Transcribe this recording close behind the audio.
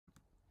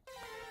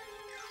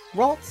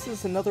Ralts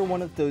is another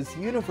one of those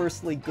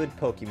universally good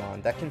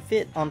Pokemon that can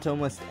fit onto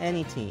almost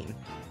any team.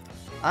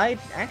 I'd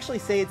actually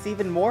say it's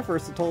even more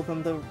versatile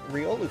than the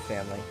Riolu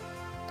family.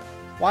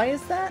 Why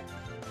is that?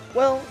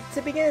 Well,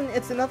 to begin,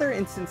 it's another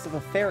instance of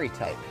a fairy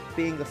type,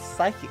 being the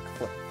Psychic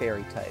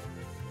fairy type.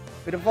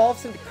 It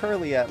evolves into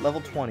Kirlia at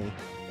level 20,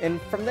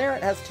 and from there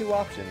it has two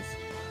options.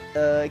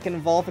 It can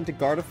evolve into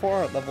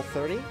Gardevoir at level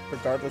 30,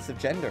 regardless of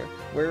gender,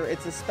 where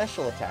it's a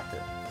special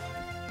attacker.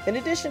 In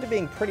addition to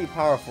being pretty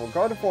powerful,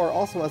 Gardevoir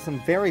also has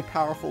some very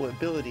powerful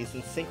abilities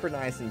in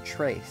Synchronize and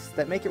Trace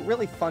that make it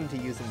really fun to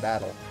use in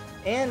battle,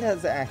 and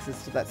has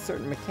access to that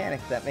certain mechanic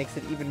that makes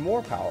it even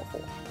more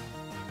powerful.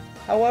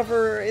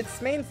 However,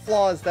 its main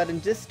flaw is that in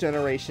this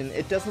generation,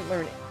 it doesn't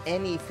learn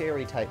any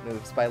fairy-type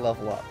moves by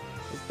level up,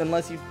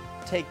 unless you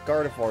take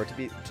Gardevoir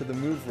to the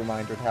move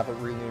reminder to have it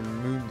relearn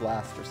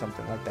Moonblast or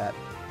something like that.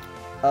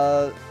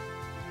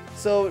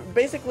 So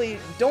basically,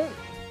 don't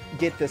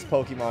get this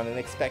Pokemon and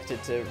expect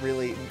it to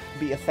really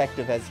be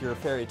effective as your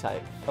fairy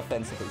type,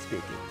 offensively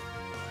speaking.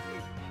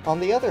 On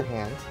the other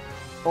hand,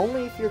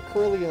 only if your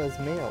Kirlia is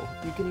male,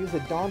 you can use a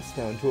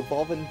Dawnstone to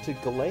evolve into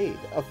Gallade,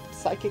 a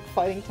psychic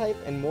fighting type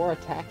and more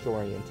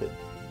attack-oriented.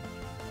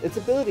 Its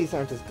abilities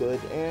aren't as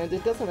good, and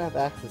it doesn't have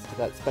access to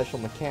that special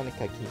mechanic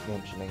I keep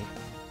mentioning,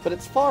 but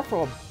it's far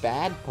from a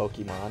bad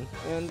Pokemon,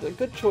 and a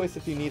good choice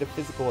if you need a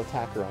physical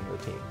attacker on your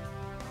team.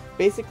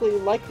 Basically,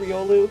 like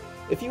Riolu,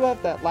 if you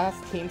have that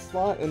last team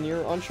slot and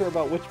you're unsure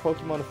about which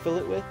Pokemon to fill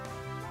it with,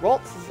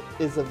 Ralts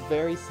is a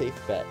very safe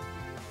bet.